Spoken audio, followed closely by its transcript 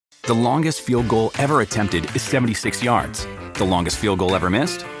The longest field goal ever attempted is 76 yards. The longest field goal ever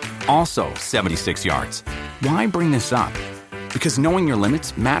missed? Also 76 yards. Why bring this up? Because knowing your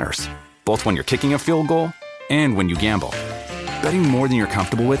limits matters, both when you're kicking a field goal and when you gamble. Betting more than you're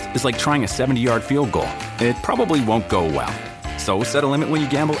comfortable with is like trying a 70-yard field goal. It probably won't go well. So set a limit when you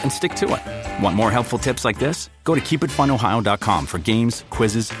gamble and stick to it. Want more helpful tips like this? Go to keepitfunohio.com for games,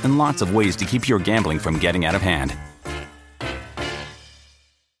 quizzes, and lots of ways to keep your gambling from getting out of hand.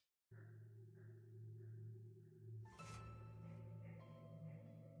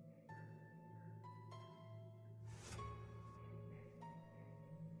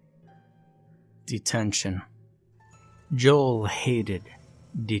 Detention. Joel hated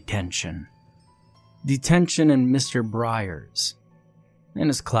detention. Detention and Mr. Briers and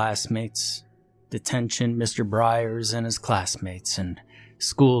his classmates. Detention, Mr. Briers and his classmates, and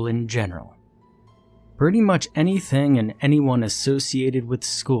school in general. Pretty much anything and anyone associated with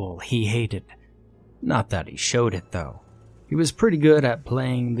school he hated. Not that he showed it, though. He was pretty good at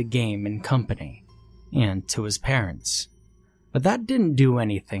playing the game in company, and to his parents. But that didn't do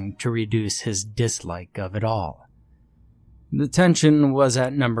anything to reduce his dislike of it all. Detention was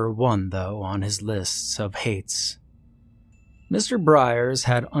at number 1, though, on his lists of hates. Mr. Briers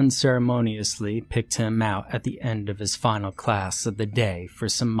had unceremoniously picked him out at the end of his final class of the day for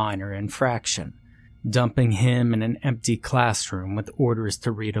some minor infraction, dumping him in an empty classroom with orders to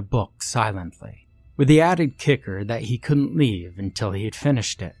read a book silently, with the added kicker that he couldn't leave until he had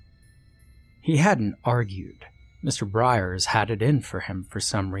finished it. He hadn't argued. Mr. Briers had it in for him for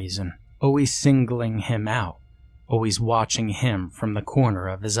some reason, always singling him out, always watching him from the corner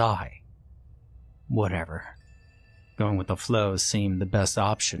of his eye. Whatever. Going with the flow seemed the best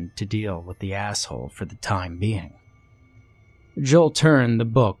option to deal with the asshole for the time being. Joel turned the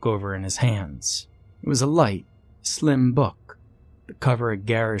book over in his hands. It was a light, slim book. The cover a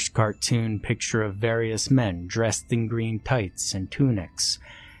garish cartoon picture of various men dressed in green tights and tunics,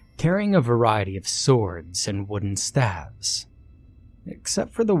 carrying a variety of swords and wooden staves.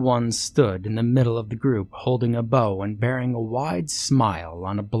 Except for the one stood in the middle of the group holding a bow and bearing a wide smile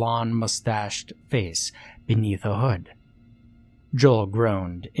on a blonde mustached face beneath a hood. Joel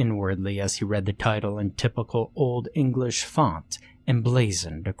groaned inwardly as he read the title in typical Old English font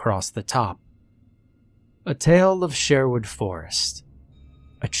emblazoned across the top. A Tale of Sherwood Forest.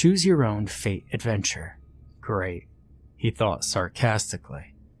 A choose-your-own-fate adventure. Great, he thought sarcastically.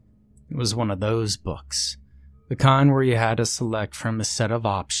 It was one of those books. The kind where you had to select from a set of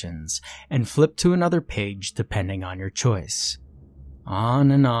options and flip to another page depending on your choice.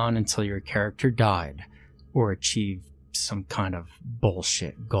 On and on until your character died or achieved some kind of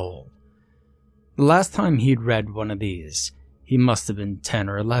bullshit goal. The last time he'd read one of these, he must have been 10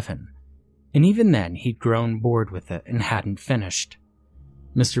 or 11, and even then he'd grown bored with it and hadn't finished.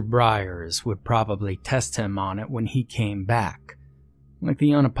 Mr. Briers would probably test him on it when he came back, like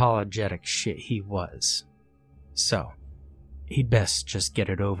the unapologetic shit he was. So, he'd best just get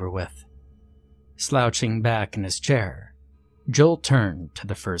it over with. Slouching back in his chair, Joel turned to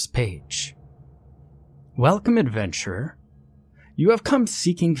the first page. Welcome, adventurer. You have come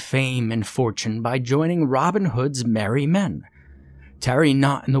seeking fame and fortune by joining Robin Hood's merry men. Tarry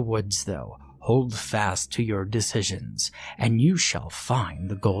not in the woods, though. Hold fast to your decisions, and you shall find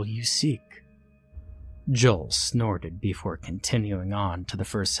the goal you seek. Joel snorted before continuing on to the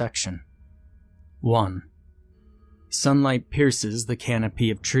first section. 1. Sunlight pierces the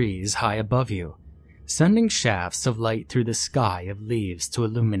canopy of trees high above you, sending shafts of light through the sky of leaves to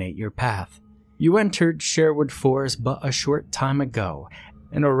illuminate your path. You entered Sherwood Forest but a short time ago,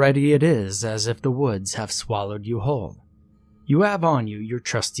 and already it is as if the woods have swallowed you whole. You have on you your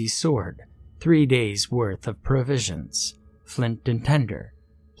trusty sword, 3 days' worth of provisions, flint and tinder,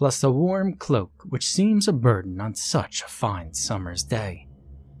 plus a warm cloak which seems a burden on such a fine summer's day.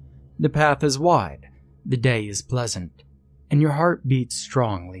 The path is wide, the day is pleasant, and your heart beats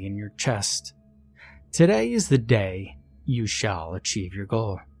strongly in your chest. Today is the day you shall achieve your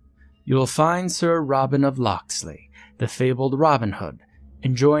goal. You will find Sir Robin of Locksley, the fabled Robin Hood,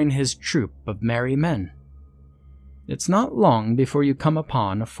 and join his troop of merry men. It's not long before you come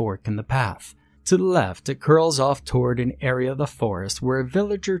upon a fork in the path. To the left, it curls off toward an area of the forest where a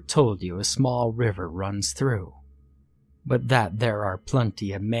villager told you a small river runs through, but that there are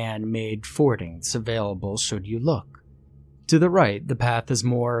plenty of man-made fordings available should you look. To the right, the path is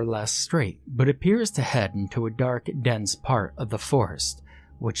more or less straight, but appears to head into a dark, dense part of the forest,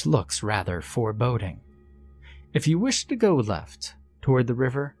 which looks rather foreboding. If you wish to go left, toward the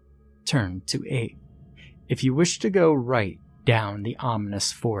river, turn to 8. If you wish to go right down the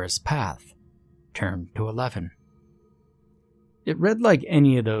ominous forest path, turn to 11. It read like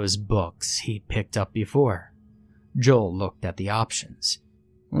any of those books he'd picked up before. Joel looked at the options.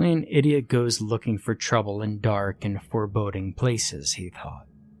 Only an idiot goes looking for trouble in dark and foreboding places, he thought.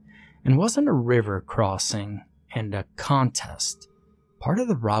 And wasn't a river crossing and a contest part of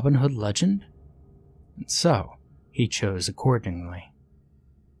the Robin Hood legend? And so, he chose accordingly.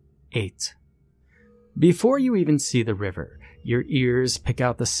 8. Before you even see the river, your ears pick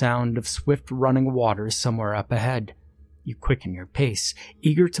out the sound of swift running water somewhere up ahead. You quicken your pace,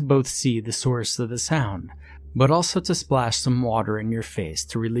 eager to both see the source of the sound, but also to splash some water in your face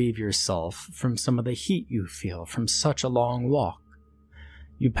to relieve yourself from some of the heat you feel from such a long walk.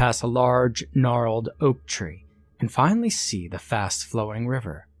 You pass a large, gnarled oak tree and finally see the fast-flowing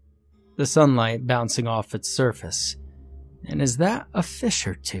river, the sunlight bouncing off its surface. And is that a fish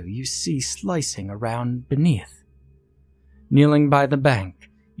or two you see slicing around beneath? Kneeling by the bank,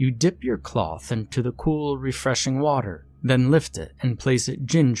 you dip your cloth into the cool, refreshing water, then lift it and place it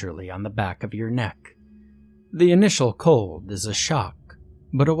gingerly on the back of your neck. The initial cold is a shock,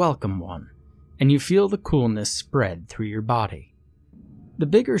 but a welcome one, and you feel the coolness spread through your body. The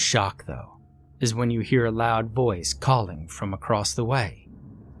bigger shock, though, is when you hear a loud voice calling from across the way.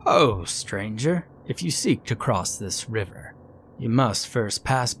 "Oh, stranger, if you seek to cross this river, you must first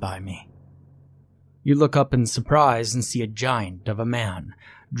pass by me." You look up in surprise and see a giant of a man,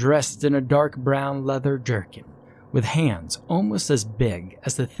 dressed in a dark brown leather jerkin, with hands almost as big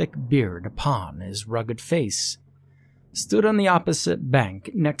as the thick beard upon his rugged face, stood on the opposite bank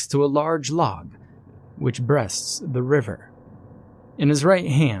next to a large log, which breasts the river. In his right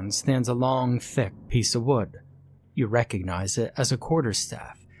hand stands a long, thick piece of wood. You recognize it as a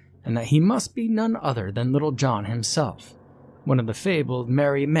quarterstaff, and that he must be none other than Little John himself, one of the fabled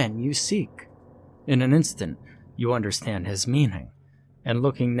merry men you seek. In an instant, you understand his meaning, and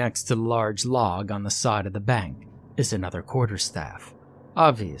looking next to the large log on the side of the bank is another quarterstaff,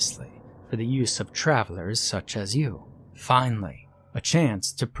 obviously for the use of travelers such as you. Finally, a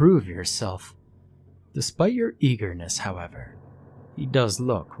chance to prove yourself. Despite your eagerness, however, he does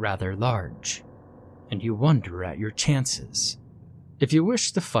look rather large, and you wonder at your chances. If you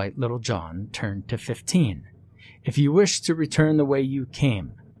wish to fight Little John, turn to 15. If you wish to return the way you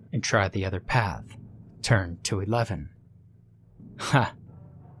came and try the other path, turn to 11. Ha!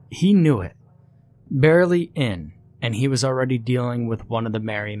 He knew it. Barely in, and he was already dealing with one of the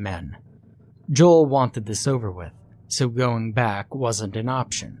merry men. Joel wanted this over with, so going back wasn't an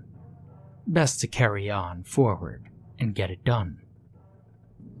option. Best to carry on forward and get it done.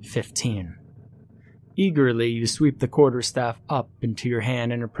 15. Eagerly, you sweep the quarterstaff up into your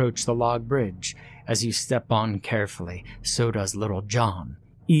hand and approach the log bridge. As you step on carefully, so does Little John,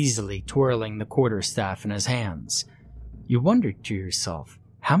 easily twirling the quarterstaff in his hands. You wonder to yourself,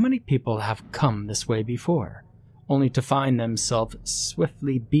 how many people have come this way before, only to find themselves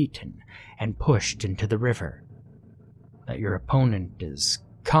swiftly beaten and pushed into the river? That your opponent is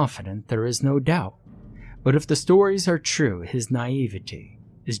confident there is no doubt, but if the stories are true, his naivety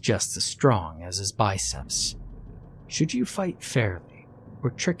is just as strong as his biceps. Should you fight fairly or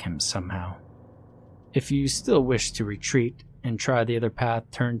trick him somehow? If you still wish to retreat and try the other path,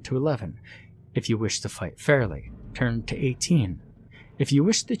 turn to 11. If you wish to fight fairly, turn to 18. If you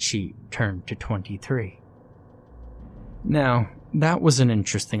wish to cheat, turn to 23. Now, that was an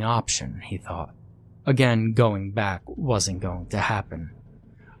interesting option, he thought. Again, going back wasn't going to happen.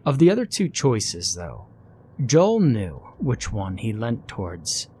 Of the other two choices, though, Joel knew which one he leant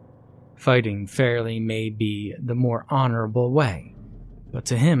towards. Fighting fairly may be the more honorable way, but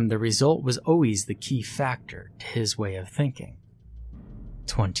to him the result was always the key factor to his way of thinking.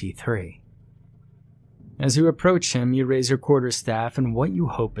 23. As you approach him, you raise your quarterstaff in what you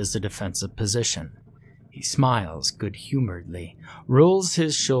hope is a defensive position. He smiles good-humoredly, rolls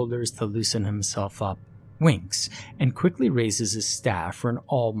his shoulders to loosen himself up, winks, and quickly raises his staff for an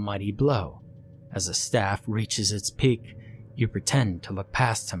almighty blow. As the staff reaches its peak, you pretend to look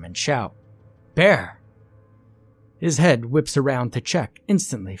past him and shout, "Bear!" His head whips around to check,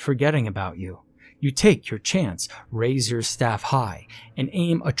 instantly forgetting about you. You take your chance, raise your staff high, and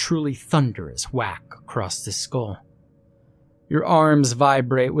aim a truly thunderous whack across his skull. Your arms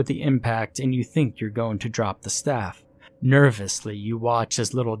vibrate with the impact and you think you're going to drop the staff. Nervously, you watch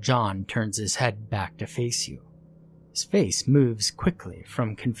as Little John turns his head back to face you. His face moves quickly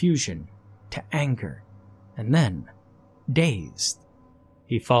from confusion to anger, and then, dazed,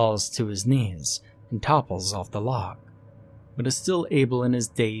 he falls to his knees and topples off the log, but is still able in his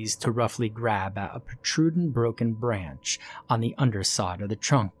daze to roughly grab at a protruding broken branch on the underside of the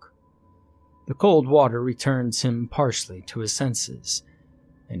trunk. The cold water returns him partially to his senses,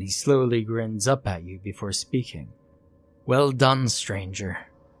 and he slowly grins up at you before speaking. Well done, stranger.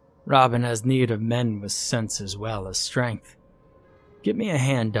 Robin has need of men with sense as well as strength. Give me a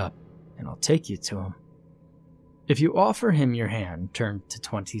hand up, and I'll take you to him. If you offer him your hand, turn to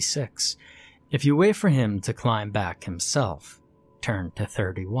 26. If you wait for him to climb back himself, turn to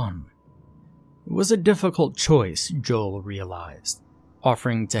 31. It was a difficult choice, Joel realized.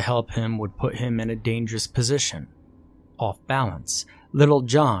 Offering to help him would put him in a dangerous position. Off balance, Little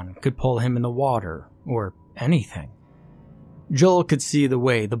John could pull him in the water, or anything. Joel could see the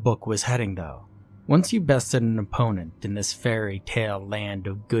way the book was heading, though. Once you bested an opponent in this fairy tale land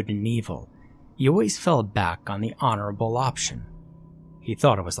of good and evil, you always fell back on the honorable option. He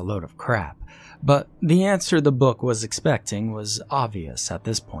thought it was a load of crap, but the answer the book was expecting was obvious at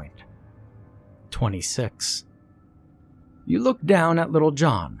this point. 26. You look down at Little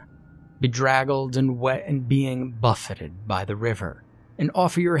John, bedraggled and wet and being buffeted by the river, and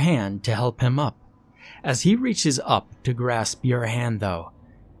offer your hand to help him up. As he reaches up to grasp your hand, though,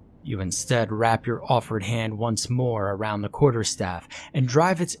 you instead wrap your offered hand once more around the quarterstaff and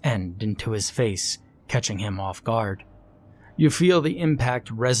drive its end into his face, catching him off guard. You feel the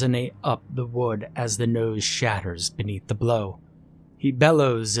impact resonate up the wood as the nose shatters beneath the blow. He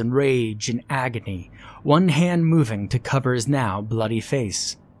bellows in rage and agony, one hand moving to cover his now bloody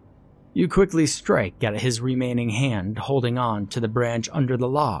face. You quickly strike at his remaining hand, holding on to the branch under the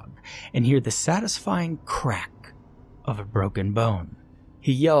log, and hear the satisfying crack of a broken bone.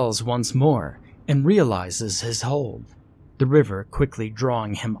 He yells once more and realizes his hold, the river quickly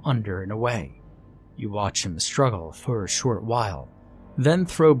drawing him under and away. You watch him struggle for a short while, then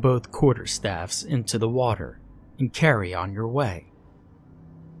throw both quarterstaffs into the water and carry on your way.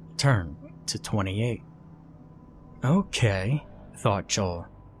 Turn to 28. Okay, thought Joel.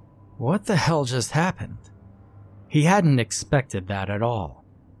 What the hell just happened? He hadn't expected that at all.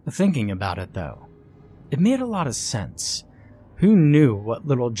 Thinking about it, though, it made a lot of sense. Who knew what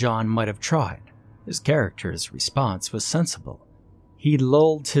Little John might have tried? His character's response was sensible. He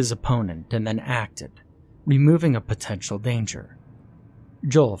lulled his opponent and then acted, removing a potential danger.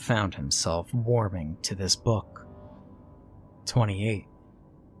 Joel found himself warming to this book. 28.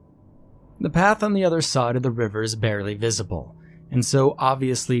 The path on the other side of the river is barely visible, and so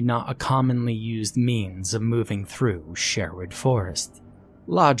obviously not a commonly used means of moving through Sherwood Forest.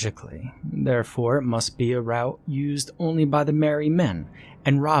 Logically, therefore, it must be a route used only by the merry men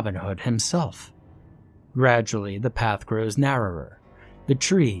and Robin Hood himself. Gradually, the path grows narrower, the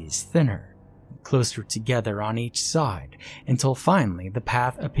trees thinner, closer together on each side, until finally the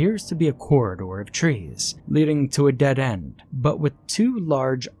path appears to be a corridor of trees, leading to a dead end, but with two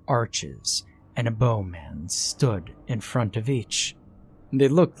large arches, and a bowman stood in front of each. They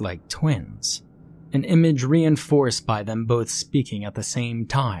looked like twins, an image reinforced by them both speaking at the same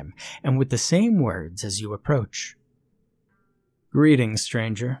time, and with the same words as you approach. Greetings,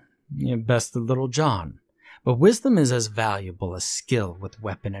 stranger. You bested Little John, but wisdom is as valuable as skill with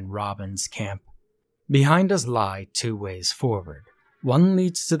weapon in Robin's camp. Behind us lie two ways forward. One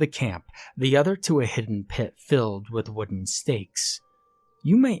leads to the camp, the other to a hidden pit filled with wooden stakes.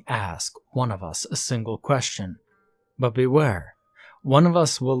 You may ask one of us a single question, but beware, one of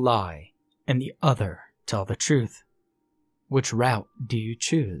us will lie, and the other tell the truth. Which route do you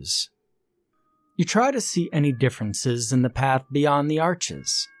choose? You try to see any differences in the path beyond the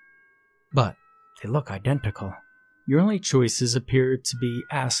arches, but they look identical. Your only choices appear to be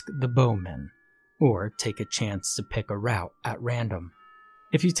ask the bowman, or take a chance to pick a route at random.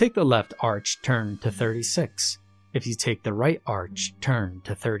 If you take the left arch, turn to 36. If you take the right arch, turn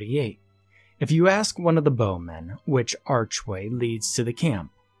to 38. If you ask one of the bowmen which archway leads to the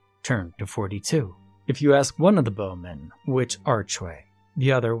camp, turn to 42. If you ask one of the bowmen which archway,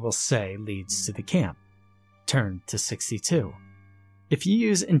 the other will say leads to the camp, turn to 62. If you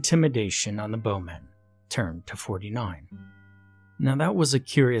use intimidation on the bowman, turn to 49. Now that was a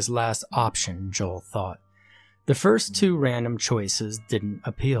curious last option, Joel thought. The first two random choices didn't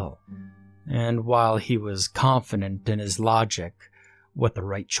appeal, and while he was confident in his logic what the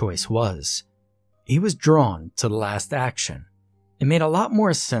right choice was, he was drawn to the last action. It made a lot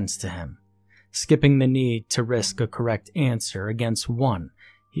more sense to him, skipping the need to risk a correct answer against one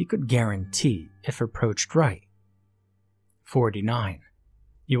he could guarantee if approached right. 49.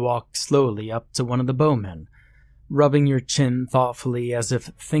 You walk slowly up to one of the bowmen, rubbing your chin thoughtfully as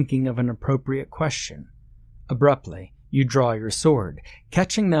if thinking of an appropriate question. Abruptly, you draw your sword,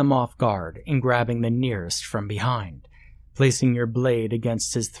 catching them off guard and grabbing the nearest from behind, placing your blade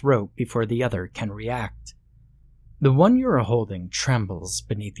against his throat before the other can react. The one you are holding trembles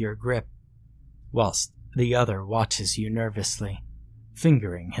beneath your grip, whilst the other watches you nervously,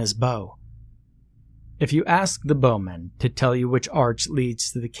 fingering his bow. If you ask the bowman to tell you which arch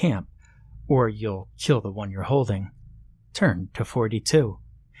leads to the camp, or you'll kill the one you're holding, turn to 42.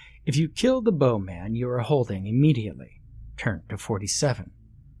 If you kill the bowman you are holding immediately, turn to 47.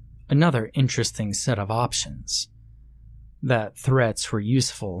 Another interesting set of options. That threats were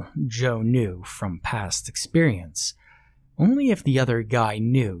useful, Joe knew from past experience, only if the other guy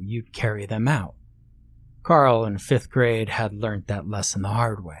knew you'd carry them out. Carl in 5th grade had learnt that lesson the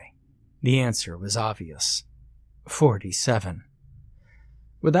hard way. The answer was obvious. 47.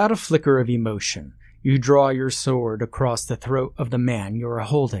 Without a flicker of emotion, you draw your sword across the throat of the man you are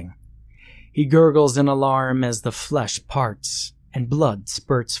holding. He gurgles in alarm as the flesh parts and blood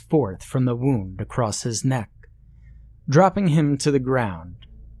spurts forth from the wound across his neck, dropping him to the ground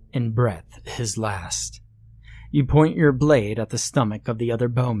in breath his last. You point your blade at the stomach of the other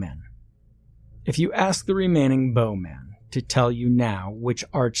bowman. If you ask the remaining bowman to tell you now which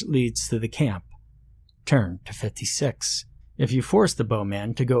arch leads to the camp, turn to 56. If you force the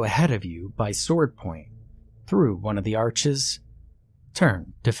bowman to go ahead of you by sword point through one of the arches,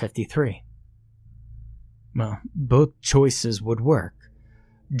 turn to 53. Well, both choices would work,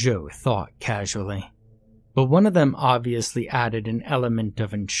 Joe thought casually, but one of them obviously added an element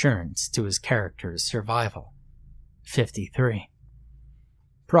of insurance to his character's survival. 53.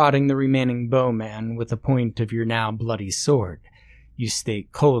 Prodding the remaining bowman with the point of your now bloody sword, you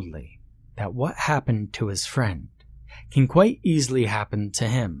state coldly that what happened to his friend can quite easily happen to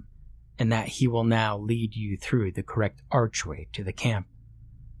him, and that he will now lead you through the correct archway to the camp.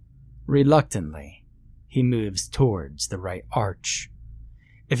 Reluctantly, he moves towards the right arch.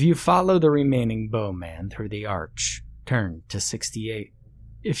 If you follow the remaining bowman through the arch, turn to 68.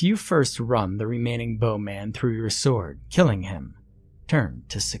 If you first run the remaining bowman through your sword, killing him, turn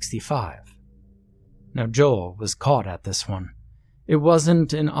to 65. Now Joel was caught at this one. It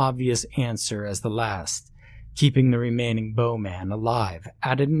wasn't an obvious answer as the last. Keeping the remaining bowman alive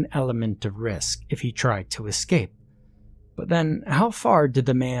added an element of risk if he tried to escape. But then, how far did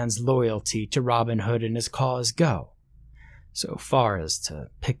the man's loyalty to Robin Hood and his cause go? So far as to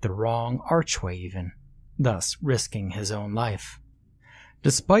pick the wrong archway even, thus risking his own life.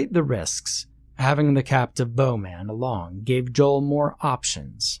 Despite the risks, having the captive bowman along gave Joel more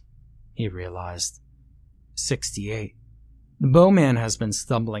options, he realized. 68. The bowman has been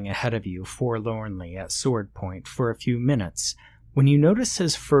stumbling ahead of you forlornly at sword point for a few minutes when you notice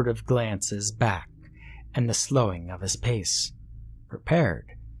his furtive glances back and the slowing of his pace.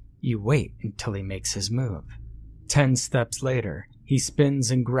 Prepared, you wait until he makes his move. 10 steps later, he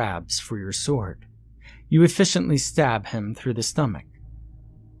spins and grabs for your sword. You efficiently stab him through the stomach.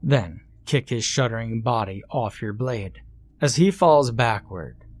 Then, kick his shuddering body off your blade. As he falls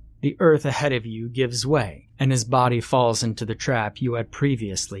backward, the earth ahead of you gives way, and his body falls into the trap you had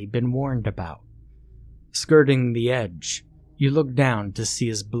previously been warned about. Skirting the edge, you look down to see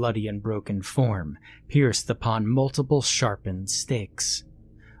his bloody and broken form pierced upon multiple sharpened stakes,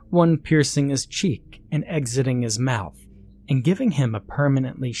 one piercing his cheek and exiting his mouth and giving him a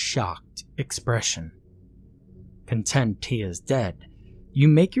permanently shocked expression. Content he is dead, you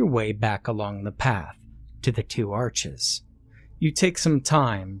make your way back along the path to the 2 arches. You take some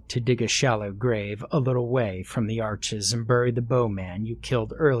time to dig a shallow grave a little way from the arches and bury the bowman you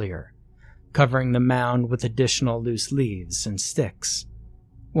killed earlier, covering the mound with additional loose leaves and sticks.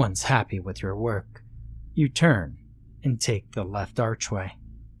 Once happy with your work, you turn and take the left archway.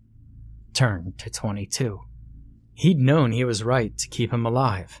 Turn to 22. He'd known he was right to keep him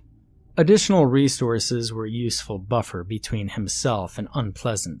alive. Additional resources were a useful buffer between himself and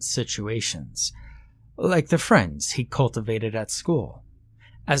unpleasant situations, like the friends he cultivated at school.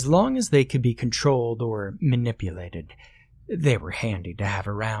 As long as they could be controlled or manipulated, they were handy to have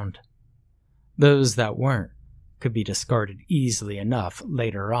around. Those that weren't could be discarded easily enough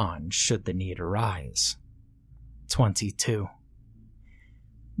later on should the need arise. 22.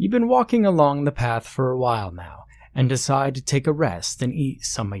 You've been walking along the path for a while now, and decide to take a rest and eat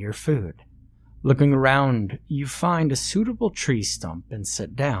some of your food. Looking around, you find a suitable tree stump and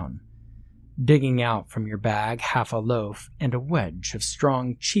sit down, digging out from your bag half a loaf and a wedge of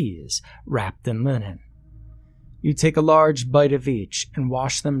strong cheese wrapped in linen. You take a large bite of each and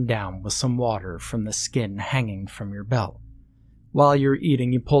wash them down with some water from the skin hanging from your belt. While you're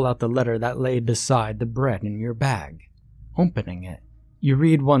eating, you pull out the letter that lay beside the bread in your bag. Opening it, you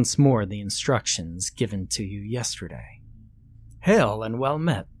read once more the instructions given to you yesterday. Hail and well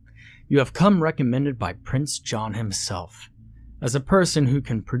met. You have come recommended by Prince John himself, as a person who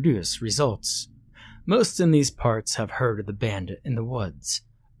can produce results. Most in these parts have heard of the bandit in the woods,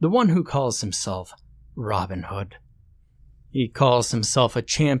 the one who calls himself Robin Hood. He calls himself a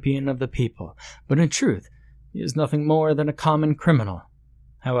champion of the people, but in truth, he is nothing more than a common criminal.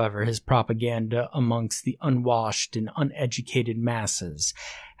 However, his propaganda amongst the unwashed and uneducated masses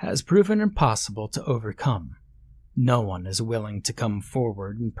has proven impossible to overcome. No one is willing to come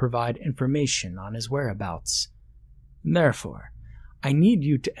forward and provide information on his whereabouts. Therefore, I need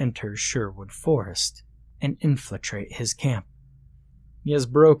you to enter Sherwood Forest and infiltrate his camp. He has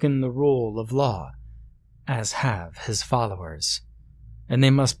broken the rule of law, as have his followers, and they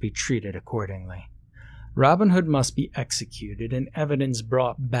must be treated accordingly. Robin Hood must be executed and evidence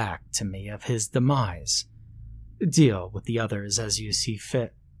brought back to me of his demise. Deal with the others as you see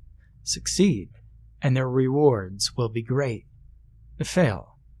fit. Succeed, and their rewards will be great.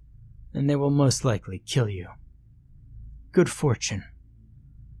 Fail, and they will most likely kill you. Good fortune.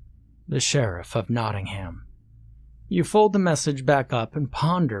 The Sheriff of Nottingham. You fold the message back up and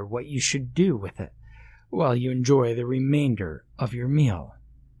ponder what you should do with it, while you enjoy the remainder of your meal.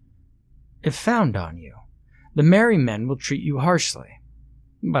 If found on you, the merry men will treat you harshly.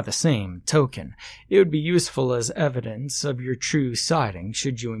 By the same token, it would be useful as evidence of your true siding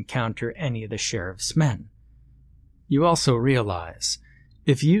should you encounter any of the sheriff's men. You also realize,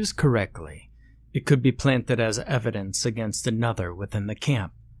 if used correctly, it could be planted as evidence against another within the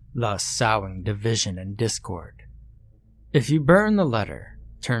camp, thus sowing division and discord. If you burn the letter,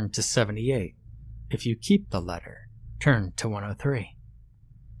 turn to 78. If you keep the letter, turn to 103.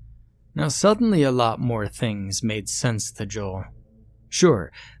 Now suddenly a lot more things made sense to Joel.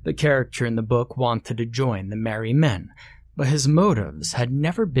 Sure, the character in the book wanted to join the merry men, but his motives had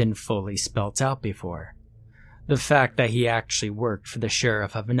never been fully spelt out before. The fact that he actually worked for the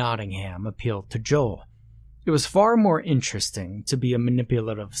Sheriff of Nottingham appealed to Joel. It was far more interesting to be a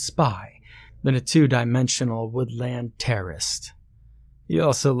manipulative spy than a two-dimensional woodland terrorist. He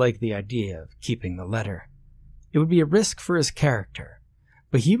also liked the idea of keeping the letter. It would be a risk for his character,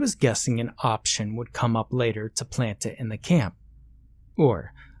 but he was guessing an option would come up later to plant it in the camp.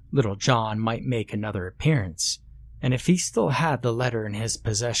 Or Little John might make another appearance, and if he still had the letter in his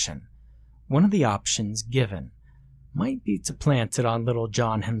possession, one of the options given might be to plant it on Little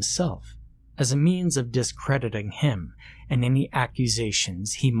John himself as a means of discrediting him and any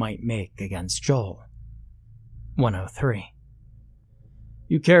accusations he might make against Joel. 103.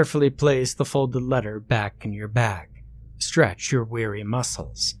 You carefully place the folded letter back in your bag, stretch your weary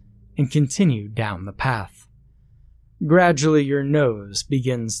muscles, and continue down the path. Gradually your nose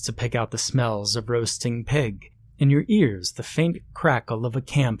begins to pick out the smells of roasting pig, and your ears the faint crackle of a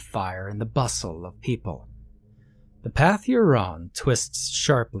campfire and the bustle of people. The path you're on twists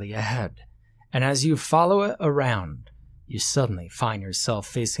sharply ahead, and as you follow it around, you suddenly find yourself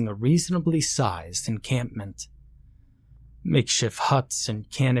facing a reasonably sized encampment. Makeshift huts and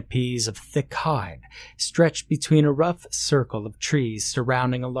canopies of thick hide stretch between a rough circle of trees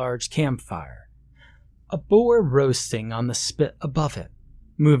surrounding a large campfire. A boar roasting on the spit above it.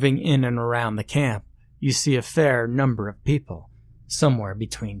 Moving in and around the camp, you see a fair number of people, somewhere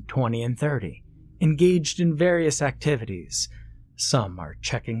between 20 and 30, engaged in various activities. Some are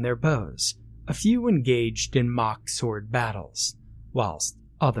checking their bows, a few engaged in mock sword battles, whilst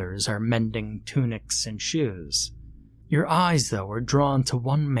others are mending tunics and shoes. Your eyes, though, are drawn to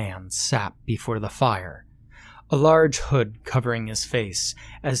one man sat before the fire, a large hood covering his face,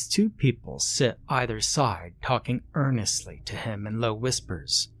 as two people sit either side talking earnestly to him in low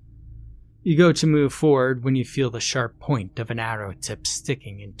whispers. You go to move forward when you feel the sharp point of an arrow tip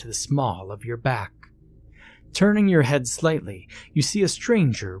sticking into the small of your back. Turning your head slightly, you see a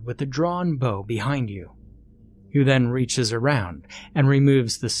stranger with a drawn bow behind you, who then reaches around and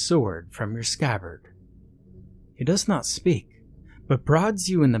removes the sword from your scabbard. He does not speak, but prods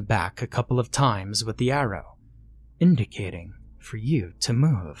you in the back a couple of times with the arrow, indicating for you to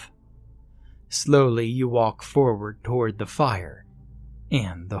move. Slowly you walk forward toward the fire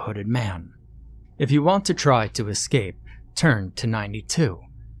and the hooded man. If you want to try to escape, turn to 92.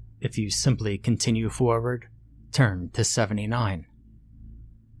 If you simply continue forward, turn to 79.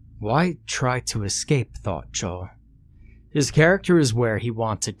 Why try to escape, thought Joel. His character is where he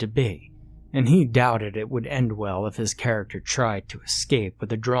wanted to be, and he doubted it would end well if his character tried to escape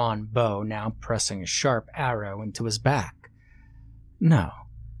with a drawn bow now pressing a sharp arrow into his back. No,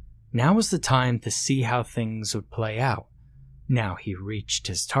 now was the time to see how things would play out. Now he reached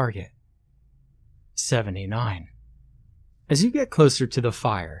his target. 79. As you get closer to the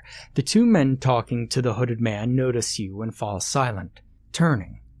fire, the two men talking to the hooded man notice you and fall silent,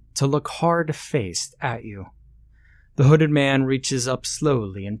 turning to look hard-faced at you. The hooded man reaches up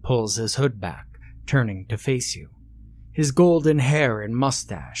slowly and pulls his hood back, turning to face you. His golden hair and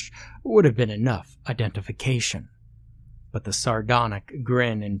mustache would have been enough identification. but the sardonic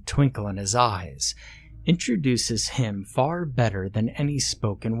grin and twinkle in his eyes introduces him far better than any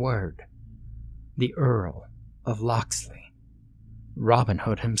spoken word. The Earl of Locksley, Robin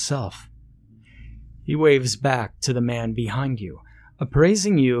Hood himself. He waves back to the man behind you,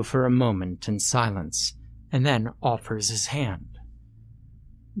 appraising you for a moment in silence, and then offers his hand.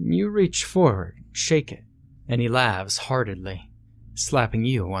 You reach forward, shake it, and he laughs heartedly, slapping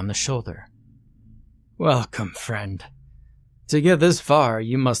you on the shoulder. Welcome, friend. To get this far,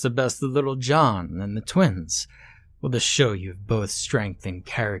 you must have bested Little John and the twins. Well, to show you've both strength and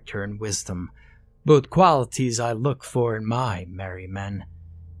character and wisdom, both qualities I look for in my merry men.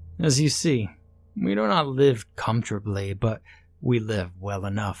 As you see, we do not live comfortably, but we live well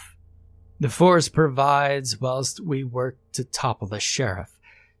enough. The force provides whilst we work to topple the sheriff,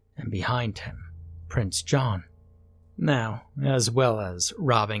 and behind him, Prince John. Now, as well as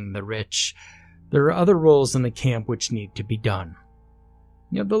robbing the rich, there are other roles in the camp which need to be done.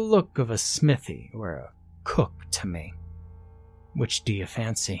 You have the look of a smithy or a cook to me. Which do you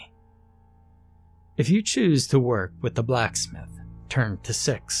fancy? If you choose to work with the blacksmith, turn to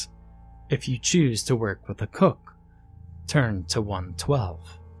 6. If you choose to work with a cook, turn to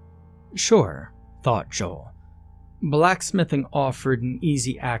 112. Sure, thought Joel. Blacksmithing offered an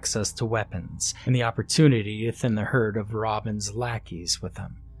easy access to weapons and the opportunity to thin the herd of Robin's lackeys with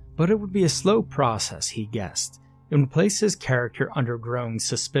him. But it would be a slow process, he guessed. It would place his character under growing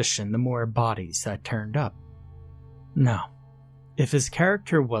suspicion the more bodies that turned up. No, if his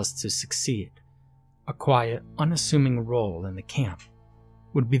character was to succeed, a quiet, unassuming role in the camp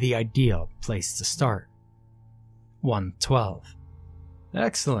would be the ideal place to start. 112.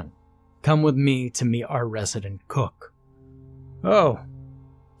 Excellent. Come with me to meet our resident cook. Oh,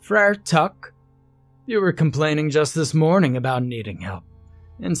 Friar Tuck, you were complaining just this morning about needing help.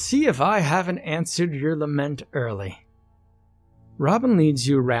 And see if I haven't answered your lament early. Robin leads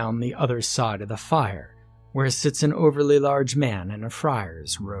you around the other side of the fire, where sits an overly large man in a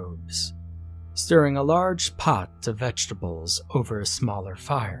friar's robes, stirring a large pot of vegetables over a smaller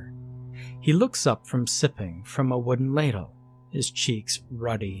fire. He looks up from sipping from a wooden ladle, his cheeks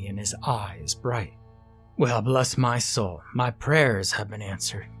ruddy and his eyes bright. Well, bless my soul, my prayers have been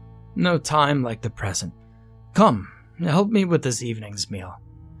answered. No time like the present. Come, help me with this evening's meal.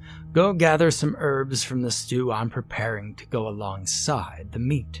 Go gather some herbs from the stew I'm preparing to go alongside the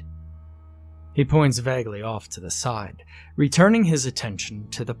meat. He points vaguely off to the side, returning his attention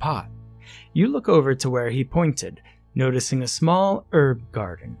to the pot. You look over to where he pointed, noticing a small herb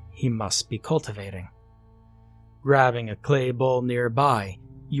garden he must be cultivating. Grabbing a clay bowl nearby,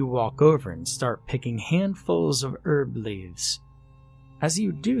 you walk over and start picking handfuls of herb leaves. As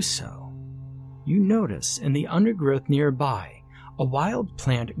you do so, you notice in the undergrowth nearby a wild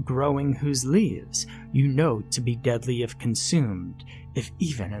plant growing whose leaves you know to be deadly if consumed, if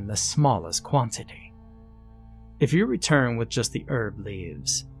even in the smallest quantity. If you return with just the herb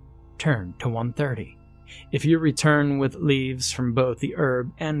leaves, turn to 130. If you return with leaves from both the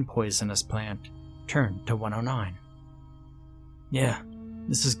herb and poisonous plant, turn to 109. Yeah,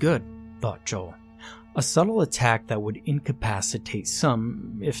 this is good, thought Joel. A subtle attack that would incapacitate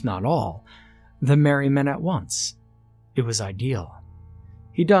some, if not all, the merry men at once. It was ideal.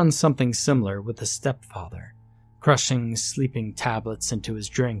 He'd done something similar with his stepfather, crushing sleeping tablets into his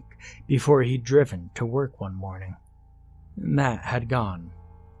drink before he'd driven to work one morning. And that had gone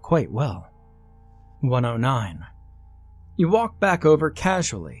quite well. 109. You walk back over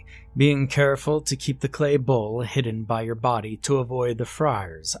casually, being careful to keep the clay bowl hidden by your body to avoid the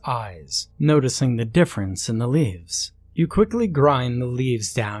friar's eyes, noticing the difference in the leaves. You quickly grind the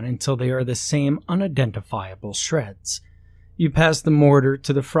leaves down until they are the same unidentifiable shreds. You pass the mortar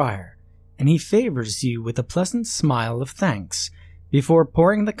to the friar, and he favors you with a pleasant smile of thanks before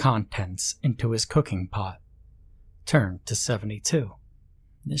pouring the contents into his cooking pot. Turn to 72.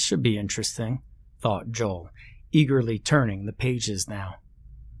 This should be interesting, thought Joel, eagerly turning the pages now.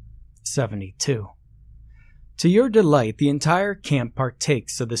 72. To your delight, the entire camp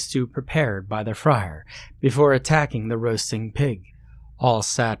partakes of the stew prepared by the friar before attacking the roasting pig. All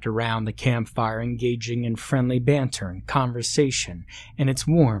sat around the campfire engaging in friendly banter and conversation in its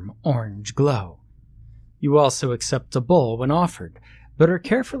warm orange glow. You also accept a bowl when offered, but are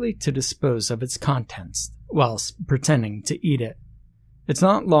carefully to dispose of its contents, whilst pretending to eat it. It's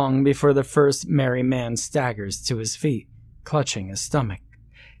not long before the first merry man staggers to his feet, clutching his stomach,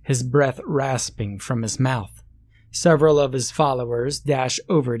 his breath rasping from his mouth. Several of his followers dash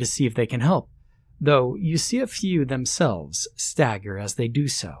over to see if they can help, though you see a few themselves stagger as they do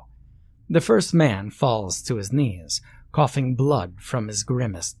so. The first man falls to his knees, coughing blood from his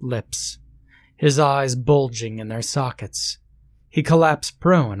grimaced lips. his eyes bulging in their sockets. He collapsed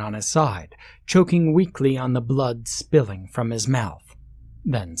prone on his side, choking weakly on the blood spilling from his mouth,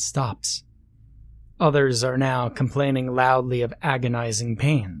 then stops. Others are now complaining loudly of agonizing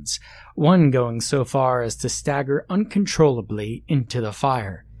pains, one going so far as to stagger uncontrollably into the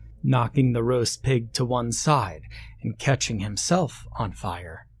fire, knocking the roast pig to one side and catching himself on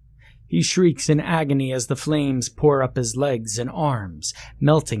fire. He shrieks in agony as the flames pour up his legs and arms,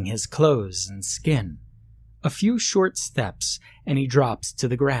 melting his clothes and skin. A few short steps, and he drops to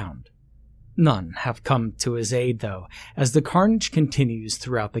the ground. None have come to his aid, though, as the carnage continues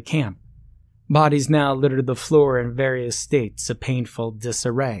throughout the camp. Bodies now litter the floor in various states of painful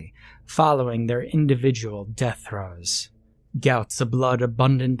disarray, following their individual death throes. Gouts of blood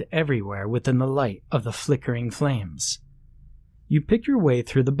abundant everywhere within the light of the flickering flames. You pick your way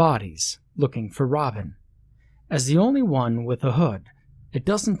through the bodies, looking for Robin. As the only one with a hood, it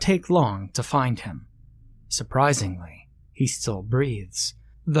doesn't take long to find him. Surprisingly, he still breathes,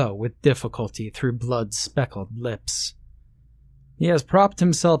 though with difficulty through blood-speckled lips. He has propped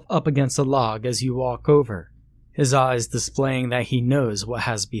himself up against a log as you walk over, his eyes displaying that he knows what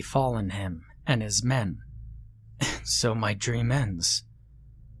has befallen him and his men. So my dream ends.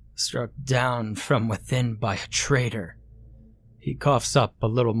 Struck down from within by a traitor. He coughs up a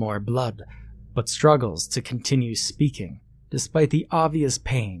little more blood, but struggles to continue speaking, despite the obvious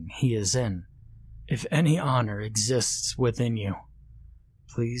pain he is in. If any honor exists within you,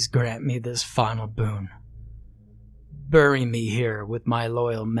 please grant me this final boon. Bury me here with my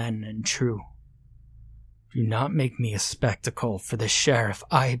loyal men and true. Do not make me a spectacle for the sheriff,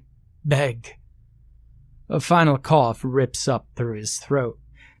 I beg. A final cough rips up through his throat,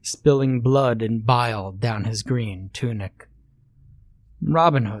 spilling blood and bile down his green tunic.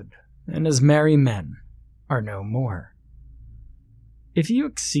 Robin Hood and his merry men are no more. If you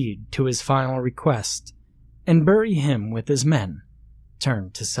accede to his final request and bury him with his men,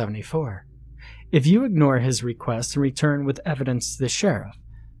 turn to 74. If you ignore his request and return with evidence to the sheriff,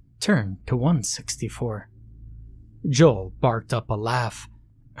 turn to 164. Joel barked up a laugh.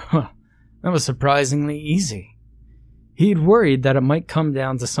 That was surprisingly easy. He'd worried that it might come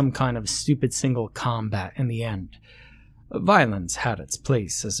down to some kind of stupid single combat in the end. Violence had its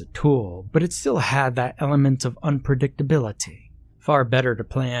place as a tool, but it still had that element of unpredictability. Far better to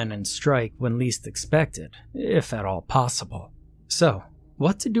plan and strike when least expected, if at all possible. So,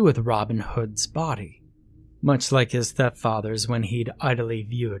 what to do with Robin Hood's body? Much like his stepfather's when he'd idly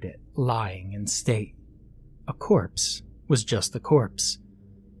viewed it lying in state. A corpse was just a corpse.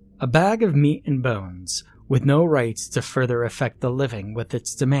 A bag of meat and bones, with no rights to further affect the living with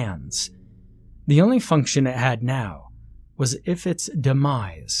its demands. The only function it had now was if its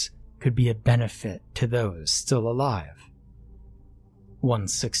demise could be a benefit to those still alive.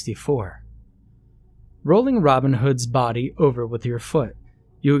 164. Rolling Robin Hood's body over with your foot,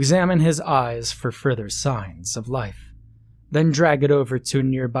 you examine his eyes for further signs of life, then drag it over to a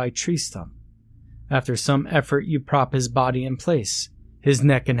nearby tree stump. After some effort, you prop his body in place, his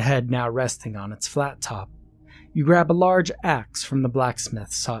neck and head now resting on its flat top. You grab a large axe from the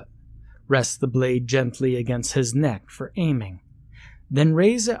blacksmith's hut, rest the blade gently against his neck for aiming, then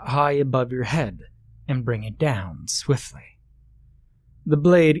raise it high above your head and bring it down swiftly. The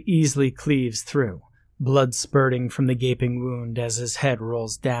blade easily cleaves through, blood spurting from the gaping wound as his head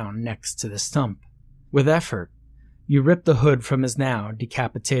rolls down next to the stump. With effort, you rip the hood from his now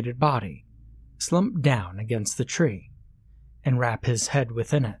decapitated body, slump down against the tree, and wrap his head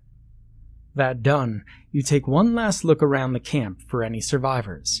within it. That done, you take one last look around the camp for any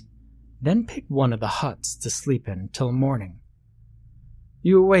survivors, then pick one of the huts to sleep in till morning.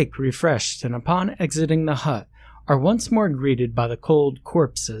 You awake refreshed, and upon exiting the hut, are once more greeted by the cold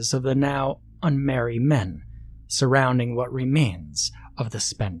corpses of the now unmerry men surrounding what remains of the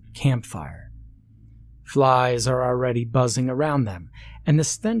spent campfire. Flies are already buzzing around them, and the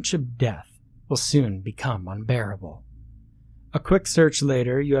stench of death will soon become unbearable. A quick search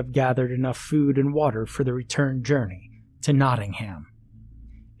later, you have gathered enough food and water for the return journey to Nottingham.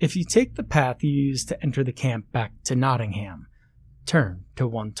 If you take the path you used to enter the camp back to Nottingham, turn to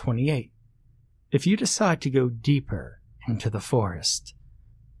 128. If you decide to go deeper into the forest,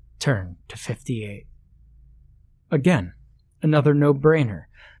 turn to 58. Again, another no-brainer.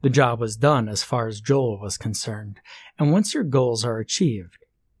 The job was done as far as Joel was concerned, and once your goals are achieved,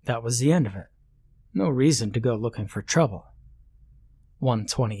 that was the end of it. No reason to go looking for trouble.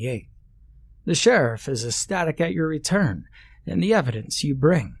 128. The sheriff is ecstatic at your return and the evidence you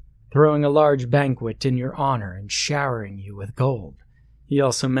bring, throwing a large banquet in your honor and showering you with gold. He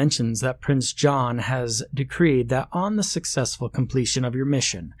also mentions that Prince John has decreed that on the successful completion of your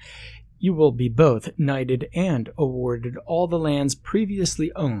mission, you will be both knighted and awarded all the lands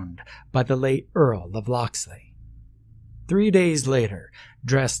previously owned by the late Earl of Locksley. 3 days later,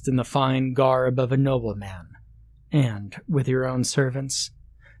 dressed in the fine garb of a nobleman, and with your own servants,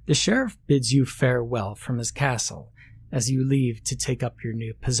 the sheriff bids you farewell from his castle as you leave to take up your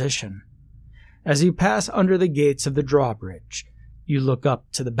new position. As you pass under the gates of the drawbridge, you look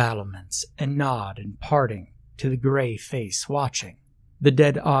up to the battlements and nod in parting to the gray face watching, the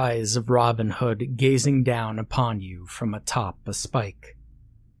dead eyes of Robin Hood gazing down upon you from atop a spike.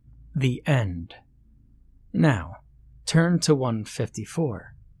 The end. Now, turn to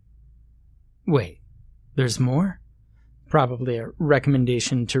 154. Wait, there's more? Probably a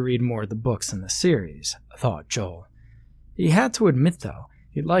recommendation to read more of the books in the series, thought Joel. He had to admit, though,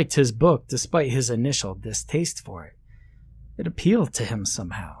 he liked his book despite his initial distaste for it. It appealed to him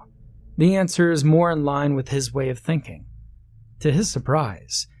somehow. The answer is more in line with his way of thinking. To his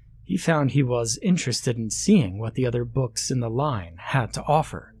surprise, he found he was interested in seeing what the other books in the line had to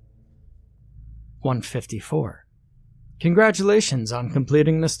offer. 154. Congratulations on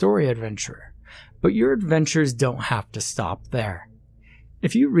completing the story, adventurer, but your adventures don't have to stop there.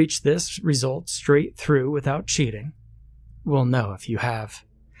 If you reach this result straight through without cheating, we'll know if you have,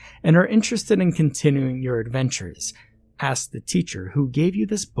 and are interested in continuing your adventures, ask the teacher who gave you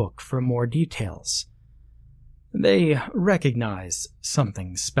this book for more details. They recognize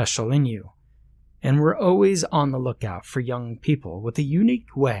something special in you, and were always on the lookout for young people with a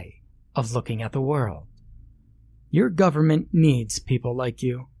unique way of looking at the world. Your government needs people like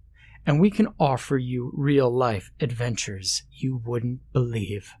you, and we can offer you real-life adventures you wouldn't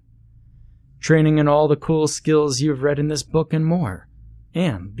believe. Training in all the cool skills you've read in this book and more,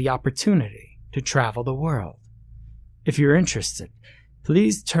 and the opportunity to travel the world. If you're interested,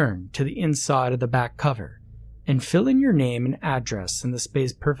 please turn to the inside of the back cover and fill in your name and address in the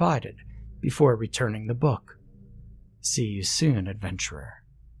space provided before returning the book. See you soon, adventurer.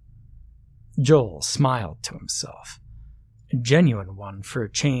 Joel smiled to himself, a genuine one for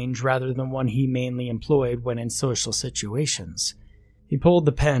a change rather than one he mainly employed when in social situations. He pulled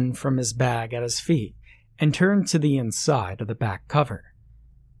the pen from his bag at his feet and turned to the inside of the back cover.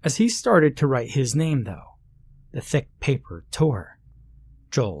 As he started to write his name, though, the thick paper tore.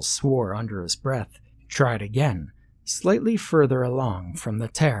 Joel swore under his breath and tried again, slightly further along from the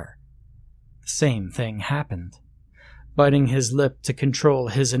tear. The same thing happened. Biting his lip to control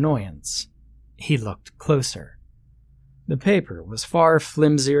his annoyance, he looked closer. The paper was far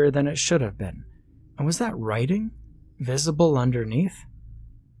flimsier than it should have been, and was that writing visible underneath?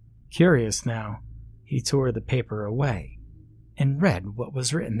 Curious now, he tore the paper away and read what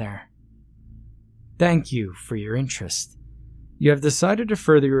was written there. Thank you for your interest. You have decided to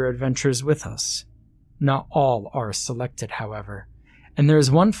further your adventures with us. Not all are selected, however, and there is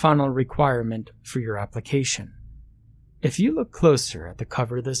one final requirement for your application. If you look closer at the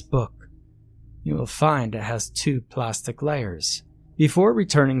cover of this book, you will find it has 2 plastic layers. Before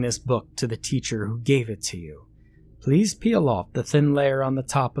returning this book to the teacher who gave it to you, please peel off the thin layer on the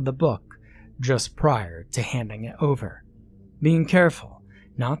top of the book just prior to handing it over, being careful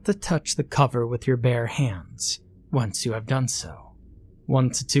not to touch the cover with your bare hands once you have done so. 1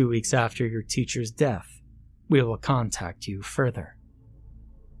 to 2 weeks after your teacher's death, we will contact you further.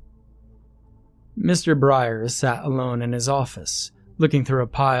 Mr. Briar sat alone in his office, looking through a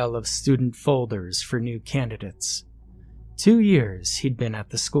pile of student folders for new candidates. 2 years he'd been at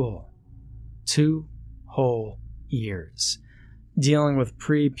the school. 2 whole years, dealing with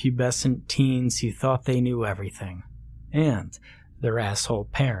prepubescent teens who thought they knew everything, and their asshole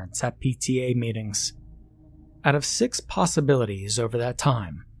parents at PTA meetings. Out of 6 possibilities over that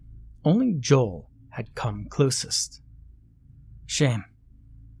time, only Joel had come closest. Shame.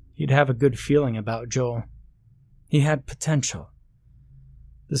 He'd have a good feeling about Joel. He had potential.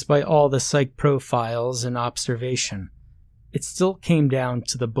 Despite all the psych profiles and observation, it still came down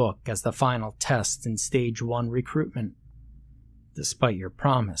to the book as the final test in Stage 1 recruitment. Despite your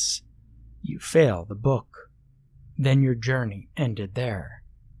promise, you fail the book. Then your journey ended there.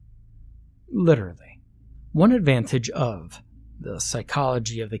 Literally. One advantage of the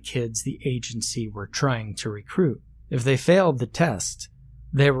psychology of the kids the agency were trying to recruit, if they failed the test,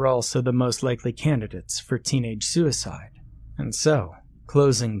 they were also the most likely candidates for teenage suicide, and so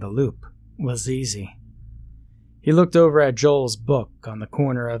closing the loop was easy. He looked over at Joel's book on the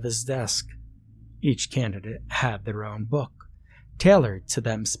corner of his desk. Each candidate had their own book, tailored to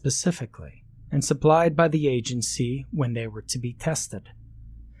them specifically, and supplied by the agency when they were to be tested.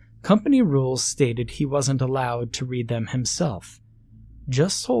 Company rules stated he wasn't allowed to read them himself.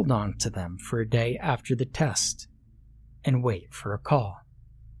 Just hold on to them for a day after the test and wait for a call.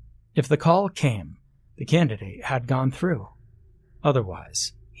 If the call came, the candidate had gone through.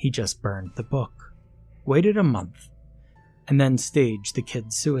 Otherwise, he just burned the book, waited a month, and then staged the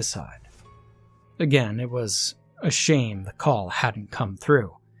kid's suicide. Again, it was a shame the call hadn't come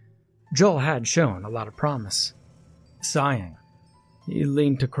through. Joel had shown a lot of promise. Sighing, he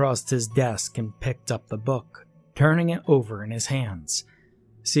leaned across his desk and picked up the book, turning it over in his hands,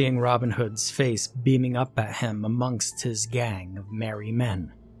 seeing Robin Hood's face beaming up at him amongst his gang of merry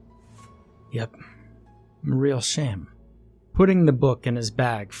men. Yep, a real shame. Putting the book in his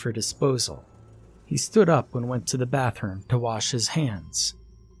bag for disposal, he stood up and went to the bathroom to wash his hands.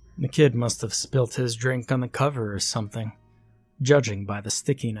 The kid must have spilt his drink on the cover or something, judging by the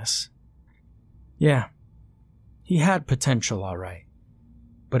stickiness. Yeah, he had potential all right,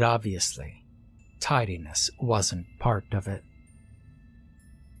 but obviously, tidiness wasn't part of it.